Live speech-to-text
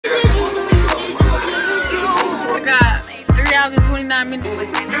hours and 29 minutes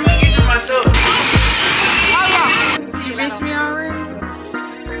left. Oh yeah. You missed me already?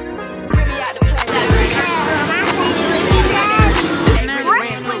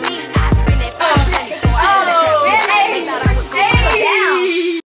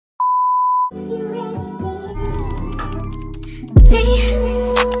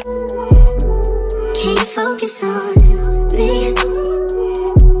 Can you focus on me? Baby,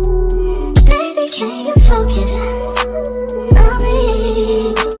 can you focus on me?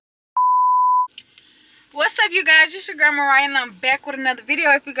 What's up, you guys? It's your girl Mariah, and I'm back with another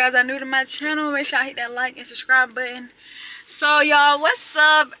video. If you guys are new to my channel, make sure I hit that like and subscribe button. So y'all, what's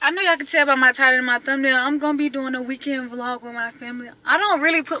up? I know y'all can tell by my title and my thumbnail, I'm gonna be doing a weekend vlog with my family. I don't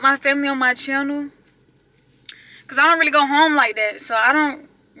really put my family on my channel because I don't really go home like that, so I don't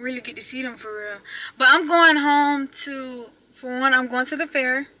really get to see them for real. But I'm going home to, for one, I'm going to the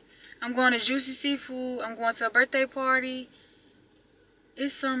fair. I'm going to Juicy Seafood. I'm going to a birthday party.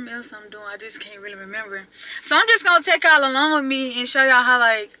 It's something else I'm doing. I just can't really remember. So I'm just going to take y'all along with me and show y'all how,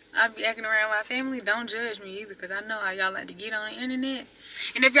 like, I be acting around my family. Don't judge me either, because I know how y'all like to get on the internet.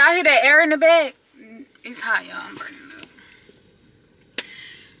 And if y'all hear that air in the back, it's hot, y'all. I'm burning up.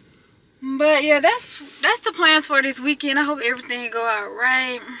 But yeah, that's the plans for this weekend. I hope everything go out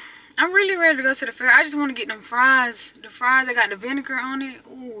right. I'm really ready to go to the fair. I just want to get them fries. The fries that got the vinegar on it.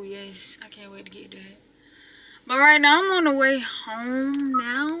 Ooh, yes. I can't wait to get that. But right now, I'm on the way home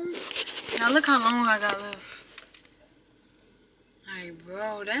now. Now, look how long I got left. Like,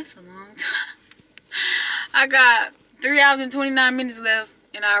 bro, that's a long time. I got 3 hours and 29 minutes left,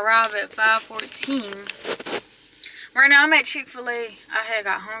 and I arrived at 5:14. Right now, I'm at Chick-fil-A. I had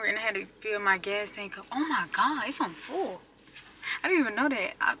got hungry, and I had to fill my gas tank up. Oh, my God, it's on full. I didn't even know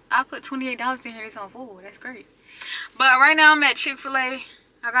that. I put $28 in here. It's on full. That's great. But right now, I'm at Chick-fil-A.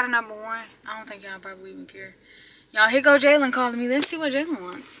 I got a number one. I don't think y'all probably even care. Y'all, here go Jalen calling me. Let's see what Jalen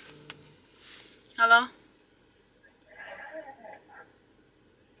wants. Hello?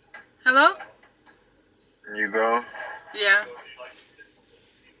 Hello? You go? Yeah.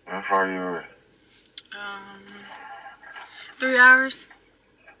 How far you were? 3 hours.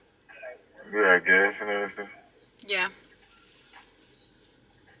 You got gas and everything? Yeah.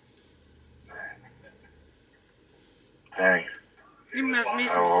 Dang. You must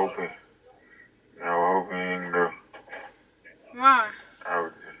miss I me. was hoping you didn't go. Why? I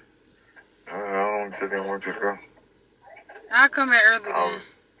don't think I want you to go. I'll come back early then.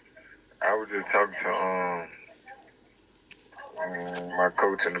 I was just talking to my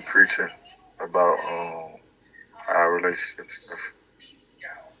coach and the preacher about our relationship stuff.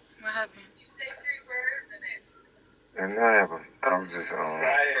 What happened? And that happened. I was just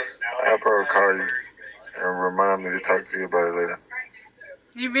I'll probably call you and remind me to talk to you about it later.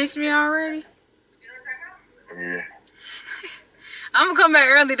 You missed me already? Yeah. I'm gonna come back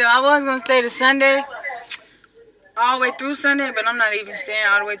early though. I was gonna stay to Sunday, all the way through Sunday, but I'm not even staying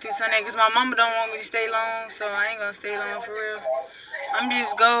all the way through Sunday because my mama don't want me to stay long, so I ain't gonna stay long for real. I'm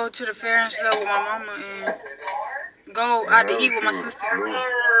just go to the fair and stuff with my mama and go out to eat with my sister.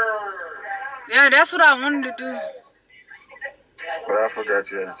 Yeah, that's what I wanted to do. But I forgot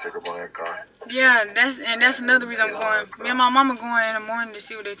you had to check up on that car. Yeah, that's another reason I'm going. Me and my mama going in the morning to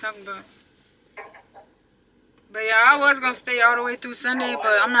see what they talking about. But yeah, I was gonna stay all the way through Sunday,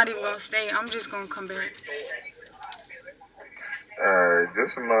 but I'm not even gonna stay. I'm just gonna come back.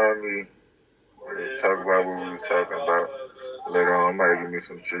 Just remind me to talk about what we were talking about later on. I might give me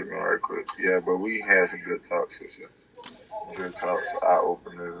some treatment right quick. Yeah, but we had some good talks this year. Good talks,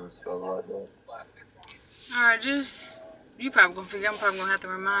 eye-openers and stuff like that. Alright, you probably gonna figure, I'm probably gonna have to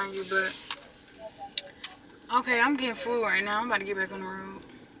remind you, but okay, I'm getting food right now. I'm about to get back on the road.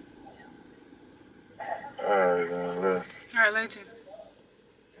 Alright, man, later. Alright, later.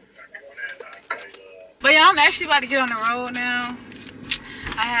 But yeah, I'm actually about to get on the road now.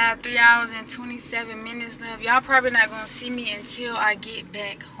 I have 3 hours and 27 minutes left. Y'all probably not gonna see me until I get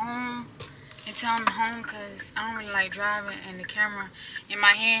back home. Until I'm home, because I don't really like driving and the camera in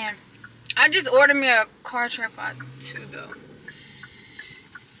my hand. I just ordered me a car tripod too though.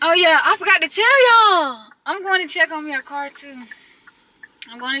 Oh yeah, I forgot to tell y'all. I'm going to check on me a car too.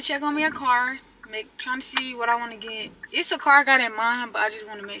 I'm going to check on me a car. Trying to see what I want to get. It's a car I got in mind, but I just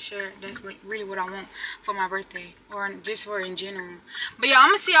want to make sure that's really what I want for my birthday, or just for in general. But yeah, I'm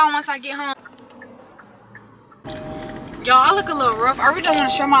gonna see y'all once I get home. Y'all, I look a little rough. I really don't want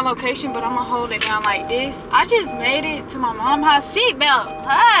to show my location, but I'm gonna hold it down like this. I just made it to my mom's house. Seatbelt,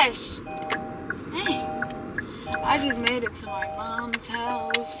 hush. Dang. I just made it to my mom's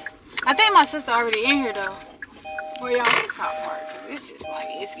house. I think my sister already in here though. Well, y'all, it's hot part. It's just like,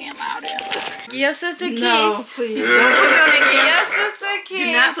 it's getting loud there. Your sister kiss. No, please. Don't put me on that Your camera. sister kiss.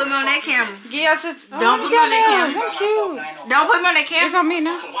 Do not put me on that camera. Give your sister. Don't put me on that camera. That's cute. Don't put me on that It's camera. on me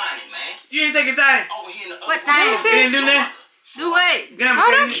now. You ain't take a thing. What Let me thing? see. You ain't do that. Do what? Damn, Oh,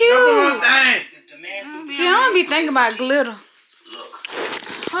 that's cute. Don't put on thing. See, I don't be thinking about glitter.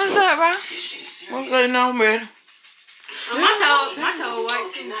 What's up, bro? What's going on, man? My toe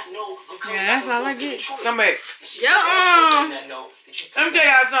white too. Yeah, that's all I get. Come back. Yo, Let me tell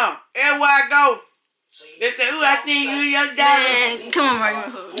y'all something. Everywhere I go, they say, ooh, I seen you and your daughter. man, come on, right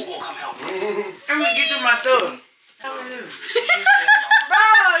here. I'm gonna get to my stuff. Bro,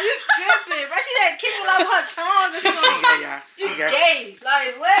 you tripping. Bro, she that keep it off her tongue or something. Yeah. You gay.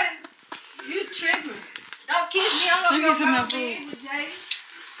 Like, what? You tripping. Don't kiss me. I'm Let me gonna get some of go your food. Jay.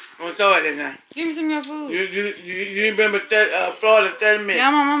 I'm sorry that now. Give me some of your food. You ain't been but Florida 30 minutes. Yeah,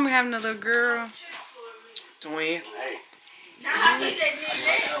 my mom be having a little girl. Twin. Now, how she did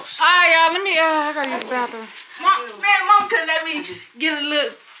that? Alright, y'all, let me, I gotta use the bathroom. Mom could let me get a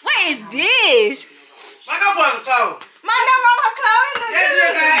look. What is this? My go put the clothes. Mom, don't roll her clothes. It look Yes,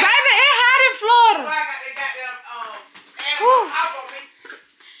 good. yes, I- Baby, it's hot in Florida. I got that goddamn, Whew. out on me.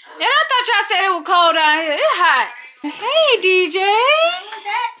 And I thought y'all said it was cold out here. It's hot. Hey, DJ.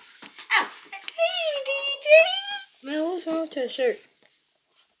 Hey, DJ. Man, what's wrong with your shirt?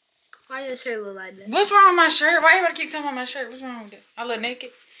 Why your shirt look like that? What's wrong with my shirt? Why everybody keep talking about my shirt? What's wrong with it? I look naked.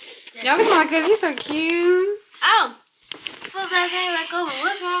 Y'all look at my cousin. He's so cute. Oh, flip that thing back over.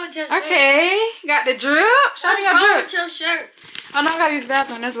 What's wrong with your shirt? Okay. Got the drip. Show What's me your wrong drip. with your shirt? Oh, no, I gotta use the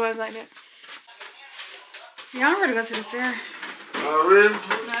bathroom. That's why it's like that. Yeah, I'm ready to go to the fair. Oh, really?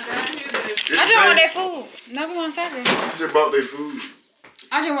 I just want their food. No, we on Saturday. You just bought their food.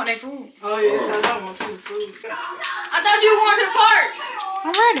 I just want their food. Oh, yeah, so I don't want food. I thought you were going to the park.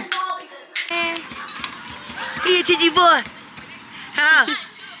 I'm ready. Here, TG boy. Huh?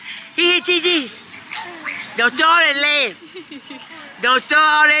 Here, TG. Don't throw all that land. Don't throw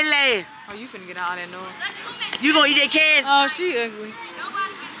all that land. Oh, you finna get all that noise. You gonna eat that can? Oh, she ugly.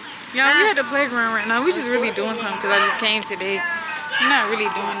 Y'all, we at the playground right now. We just really doing something because I just came today. I'm not really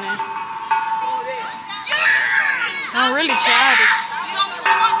doing that. I'm really childish.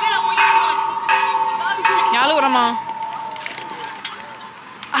 Y'all look what I'm on.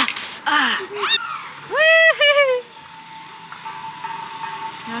 Wee!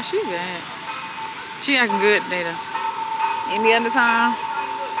 Nah, she bad. She acting good today though. Any other time?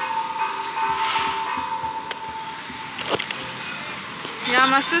 Yeah,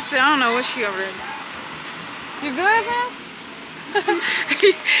 my sister, I don't know what she over there. You good, man?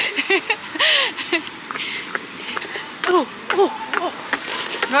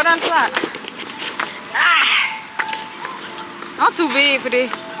 Go down the slide. I'm too big for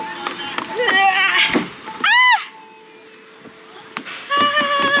this.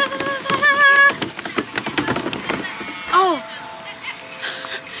 Oh.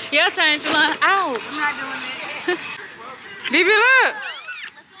 Your turn, Jelon. Ow. I'm not doing that. Baby, look.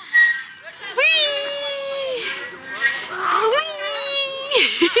 Whee!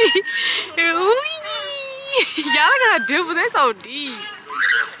 Whee! Y'all look at her dimples. They're so deep.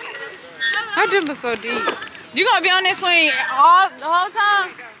 Her dimples so deep. You gonna be on this swing the whole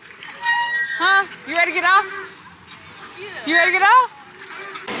time? Huh? You ready to get off? You ready to get off?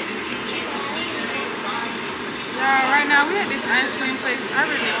 Yeah, right now we at this ice cream place. I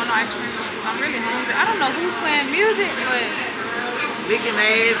really want ice cream. I'm really hungry. I don't know who's playing music, but Licking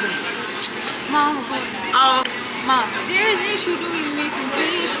ass and Mom, oh. Mom, serious issue, do you need some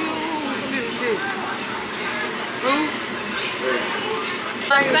tissues? Ooh.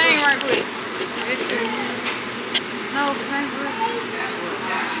 Sing right quick. This is no, sing quick.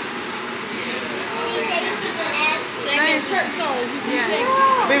 Sing church song.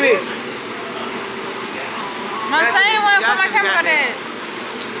 Yeah. Baby. My same one for my camera got that.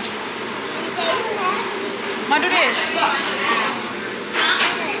 Ma, do this.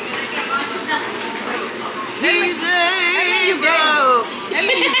 He's a go. Let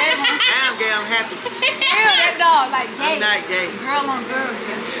me use that one. I'm gay, I'm happy. Ew, that dog, like gay. I'm not gay. Girl on girl.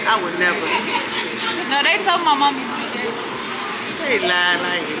 I would never. No, they told my mom used to be gay. They lie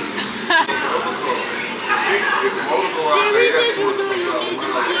like it.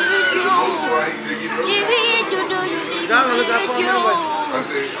 Y'all gonna look up for me anyway. I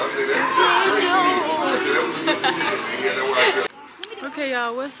said that was a good food. Okay,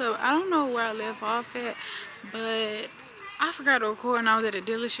 y'all, what's up? I don't know where I left off at, but I forgot to record and I was at a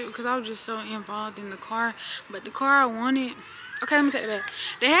dealership because I was just so involved in the car. But the car I wanted, okay, let me take it back.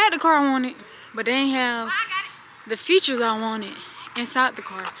 They had the car I wanted, but they didn't have the features I wanted. inside the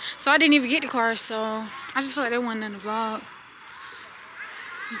car. So I didn't even get the car, so I just feel like that wasn't in the vlog.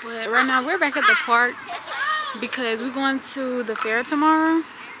 But right now we're back at the park because we're going to the fair tomorrow.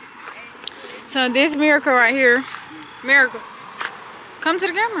 So this Miracle right here, Miracle, come to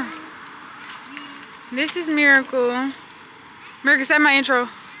the camera. This is Miracle. Miracle, say my intro.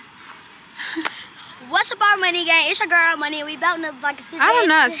 What's up, our money gang? It's your girl, Money. We about to like today. I do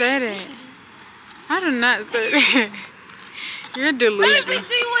not say that. I do not say that. You're delusional.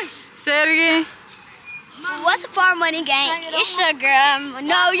 Say it again. What's up, our money gang? It's your girl.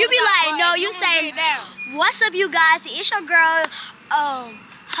 No, you be like, no, you say, what's up, you guys? It's your girl.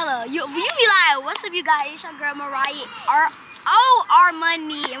 Hello. You be like, what's up, you guys? It's your girl, Mariah. Our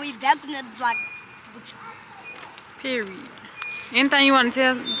money, and we back in the vlog. Period. Anything you want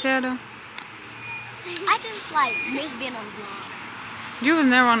to tell them? I just like miss being on the vlog. You was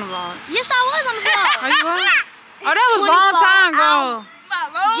never on the vlog. Yes, I was on the vlog. Oh, you was? Oh, that was a long time ago.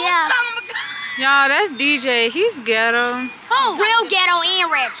 Yeah. Y'all, that's DJ. He's ghetto. Who? Real ghetto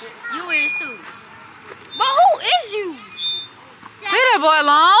and ratchet. You is too. But who is you? Leave that boy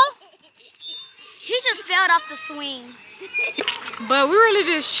alone. He just fell off the swing. But we're really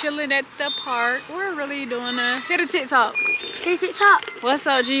just chilling at the park. We're really doing hit a TikTok. Hit TikTok. What's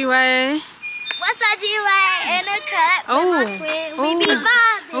up, G-Way? What's up, G-Way? In the cut with my twin. We be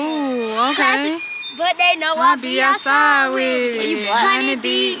vibing. Ooh, okay. Classic, but they know I be outside with it. Honey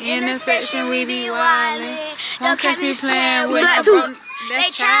D in the section, we be wildin'. Don't catch me playing with Black no too. bro.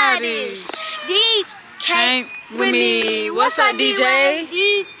 That's childish. D came with me. What's up, DJ?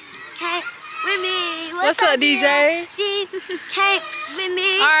 D came with me. What's up, DJ? D came with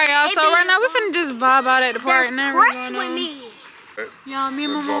me. Alright, y'all. So right now we finna just vibe out at the park and That's everything press going with on. me. Y'all, me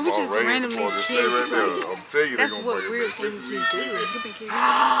and my mom, we just randomly kiss. That's what weird weird things we do.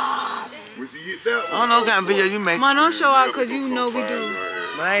 When she hit that I don't know what kind of video you make, Mom, don't show out because you know we do.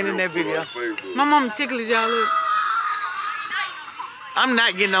 but I ain't in that video. My mom ticklish, y'all. Look. I'm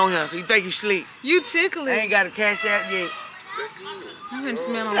not getting on here. You think you sleep? You I ticklish. ain't got a cash out yet. I'm gonna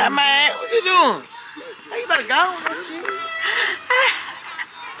smell my Got mom. my ass. What you doing? Hey, you better go.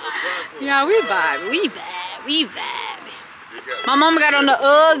 Yeah, we vibe. We vibe. We vibe. My mama got on the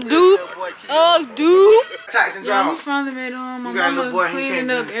Ugg dupe. Tyson Yeah, we Jones. finally made home. My You got a little mama boy, he cleaning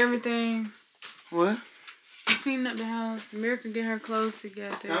can't up do everything. What? Cleaning up the house. America get her clothes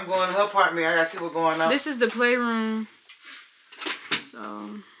together. I'm going to her apartment. I got to see what's going on. This is the playroom. So,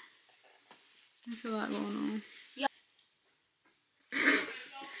 there's a lot going on. Yeah.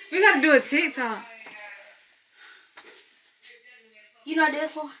 We gotta do a TikTok. You know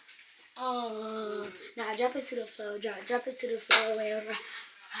this one? Now drop it to the floor, drop it to the floor and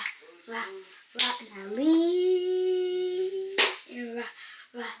rock, now lean and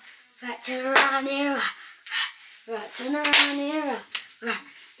rock, turn around and rock, turn around and rock.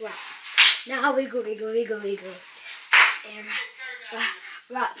 Now wiggle, and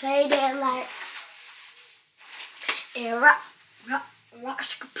rock, play that like, and rock,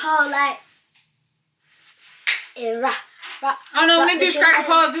 strike a pole like, and rock. Oh no, when they do strike a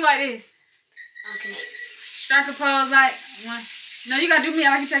pose, do like this. Okay. Strike a pose like one. No, you gotta do me.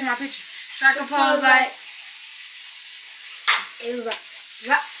 I can take my picture. Strike a pose like. And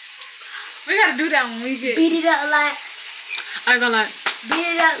rock. We gotta do that when we get. Beat it up like. I ain't gonna lie.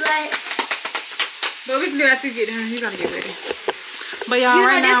 Beat it up like. But we can do that after we get there. You gotta get ready. But y'all, You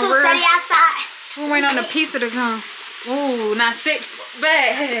right know now this one steady outside. we're waiting on the pizza to come. Ooh, not sick.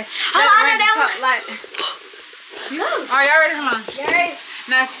 Bad. Hold on, I know that one. Like. Are y'all ready? Hold on. Jerry.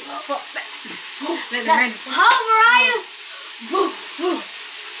 Now, let the rain. Hold Mariah. Woo.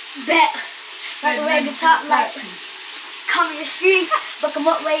 Bet. Like a ready to talk like. Come in the street. Book them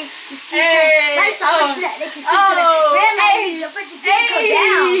up way. You see Hey. nice so much that they can see to the red light. Jump at your feet. Come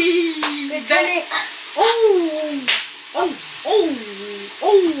down. Then turn it. Oh.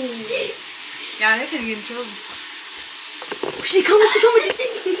 Y'all, they finna get in trouble. She coming.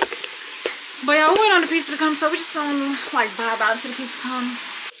 But y'all, we're waiting on the pizza to come, so we're just gonna like vibe out until the pizza come.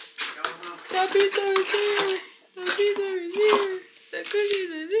 The pizza is here. The pizza is here. The cookies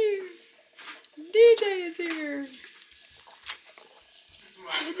is here. DJ is here.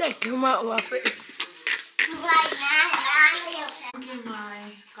 Did that come out of my face? I'm getting my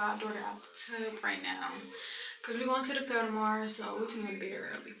goddaughter out the tub right now. Because we're going to the fair tomorrow, so we're finna go to bed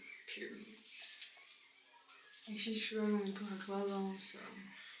early. Period. And she's struggling to put her clothes on, so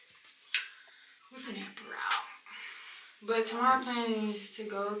we're finna help her out. But tomorrow plan is to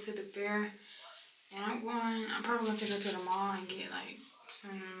go to the fair. And I'm probably gonna take her to the mall and get like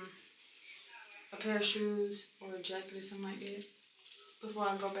a pair of shoes or a jacket or something like that before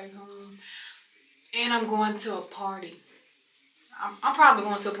I go back home. And I'm going to a party. I'm probably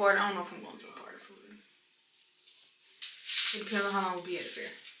going to a party. I don't know if I'm going to a party for real. It depends on how long we'll be at the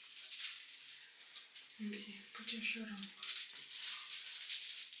fair. Let me see. Put your shirt on.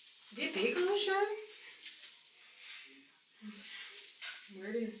 Did big on the shirt? Where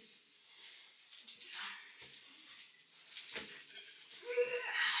it is?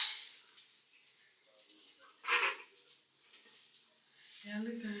 Yeah,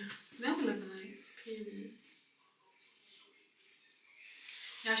 look at them looking like period.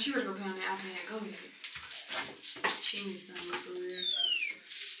 Yeah, she would go play on the iPad. Go with it. She needs something for real.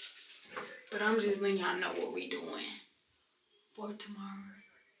 But I'm just letting y'all know what we doing for tomorrow.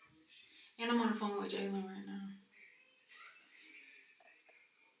 And I'm on the phone with Jalen right now.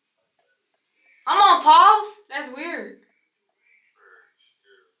 I'm on pause? That's weird.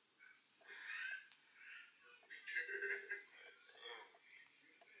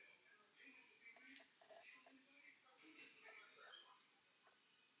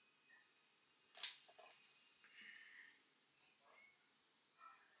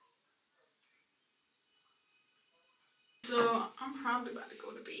 So I'm probably about to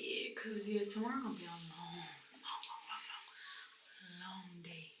go to bed because yeah, tomorrow gonna be a long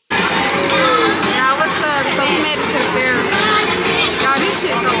day. Y'all, what's up? So we made it to the fair. Y'all, this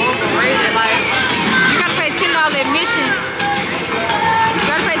shit so overrated. Like, you gotta pay $10 admission. You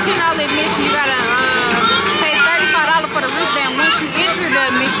gotta pay $10 admission. You gotta pay $35 for the wristband once you enter the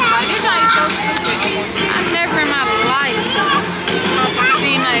admission. Like, this joint is so stupid. I've never in my life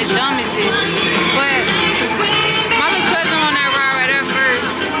seen nothing as dumb as this. But my little cousin on that ride right there first.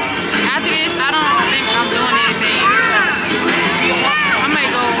 After this, I don't think I'm doing anything. I may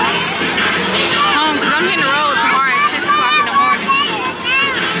go home because I'm hitting the road tomorrow at 6 o'clock in the morning.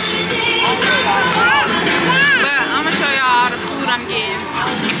 But I'm going to show y'all all the food I'm getting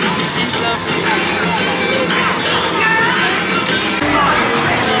and stuff.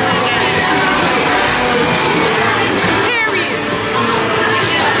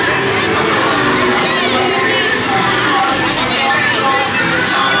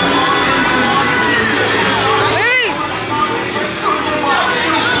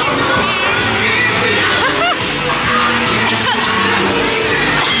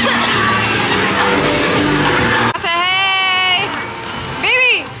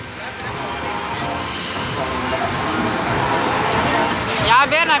 Y'all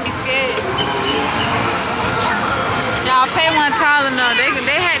better not be scared. Y'all pay one tall enough. They could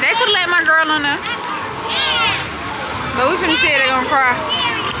let my girl on there. But we finna see if they gonna cry.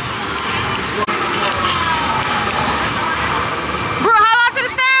 Bro, hold on to the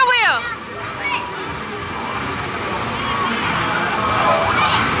steering wheel.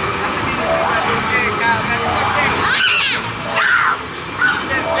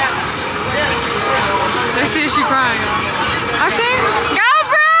 Let's see if she's crying. Oh, she? Go,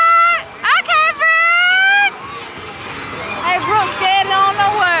 Brooke! Okay, Brooke! Hey, Brooke, scared, I don't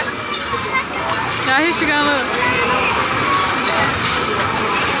know what. Now, here she gonna look.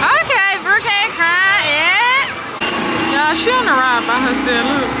 Okay, Brooke ain't crying yet. Y'all, she on the ride by herself,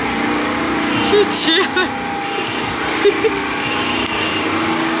 look. She chilling.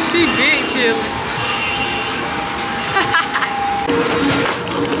 She big chilling.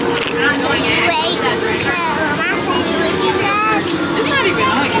 It's not even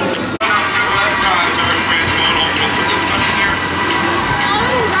on you.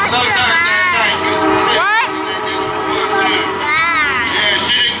 Sometimes at night, Miss Maria. What? Yeah,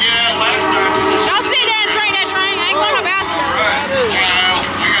 she didn't get out last night. Y'all sit there and drink that drink. I ain't going to bathroom. Right. Well,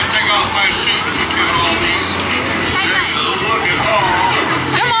 I gotta take off my shoes to do all these. Look at all.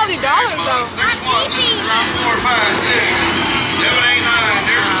 Them only dollars though. There's 1, 2, 3, 4, 5, 6, 7, 8,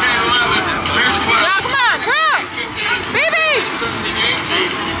 9. There's 10, 11. There's 12. Y'all, come on, Brooke. BB. 17,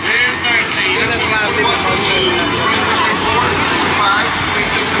 18, and 19. That's 1, 2, 3, 4, 5,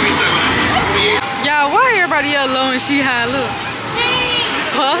 26, 27. Y'all, why everybody yell low and she high? Look.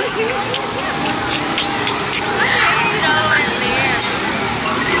 Fuck.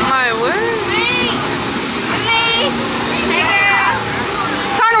 Like, what? Hey, girl.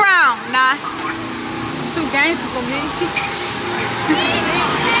 Turn around. Nah. Too gangster for me.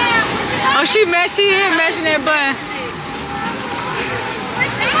 Oh, she is mashing that button.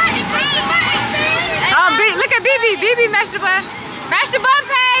 Oh, look at BB. BB mashed the button. Mash the button,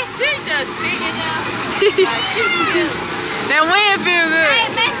 Pay. She just sitting down. Like she chilling. That wind feel good.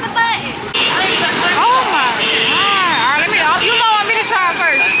 Hey, mash the button. Oh my God. All right, you might want me to try it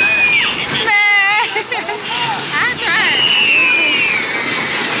first. Man. I'll try it.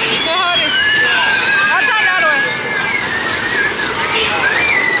 Go hold it. I'll turn the other way.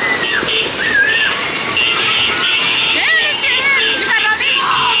 Damn, this shit hurt.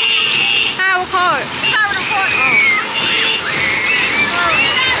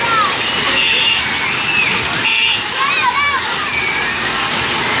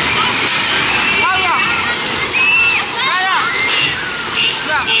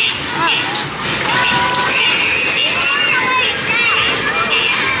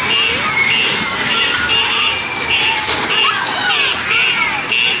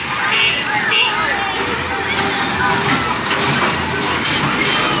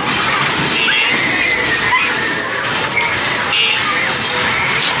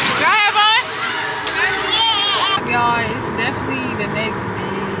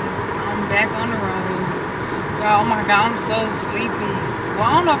 Y'all, oh my God, I'm so sleepy. Well,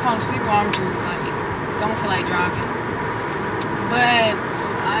 I don't know if I'm sleepy or I'm just like, don't feel like driving. But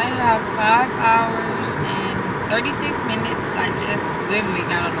I have 5 hours and 36 minutes. I just literally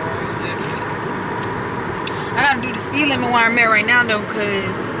got on the road, literally. I gotta do the speed limit where I'm at right now though,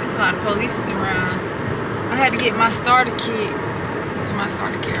 cause there's a lot of police around. I had to get my starter kit. My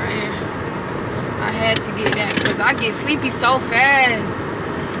starter kit right here. I had to get that because I get sleepy so fast.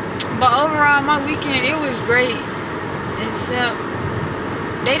 But overall, my weekend, it was great. Except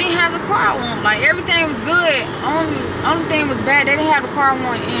they didn't have the car I want. Like, everything was good. Only thing was bad, they didn't have the car I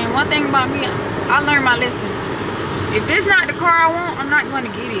want. And one thing about me, I learned my lesson. If it's not the car I want, I'm not going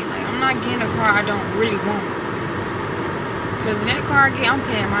to get it. Like, I'm not getting a car I don't really want. Because in that car I get, I'm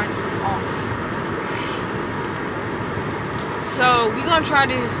paying mine off. So, we're going to try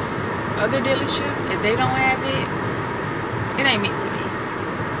this other dealership. If they don't have it, it ain't meant to be.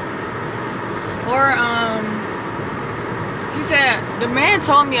 Or, he said, the man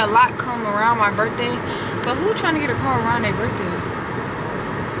told me a lot come around my birthday. But who trying to get a car around their birthday?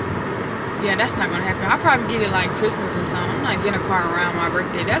 Yeah, that's not gonna happen. I'll probably get it like Christmas or something. I'm not getting a car around my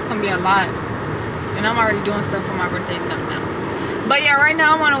birthday. That's gonna be a lot. And I'm already doing stuff for my birthday something now. But yeah, right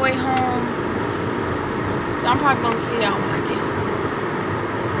now I'm on the way home. So I'm probably gonna see y'all when I get home.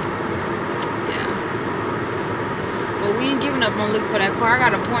 Yeah. But we ain't giving up on looking for that car. I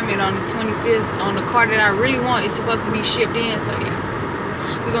got an appointment on the 25th on the car that I really want. It's supposed to be shipped in, so yeah.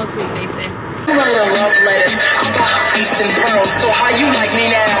 We're gonna see what they say. You wrote a love letter about ice and pearls, so how you like me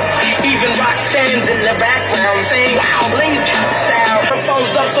now? Even Roxanne's in the background saying, wow, Bling's got style. Her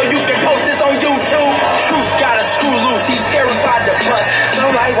phone's up so you can post this on YouTube. Truth's got a screw loose, he's terrified to bust. So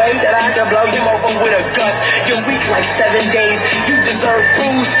lightweight that I can blow him over with a gust. You're weak like 7 days, you deserve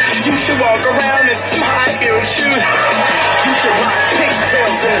booze. You should walk around in some high heel shoes. You should rock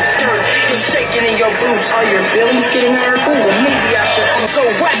pigtails in a skirt. You're shaking in your boots. Are your feelings getting hurt? Ooh, maybe I should. I'm so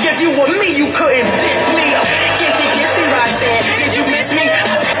whack. If you were me, you couldn't diss me. Kissy, kissy, Roxanne. Did you miss me?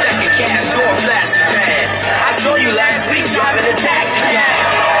 Second cash, door flash bad. I saw you last week driving a taxi cab.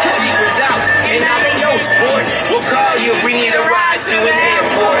 Your secret's out, and now they know sport. We'll call you if we need a ride to an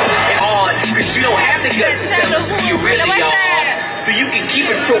airport. And on, cause you don't have the guts to tell us who you really are. So you can keep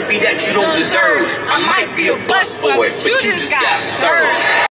a trophy that you don't deserve. I might be a busboy, but you just got served.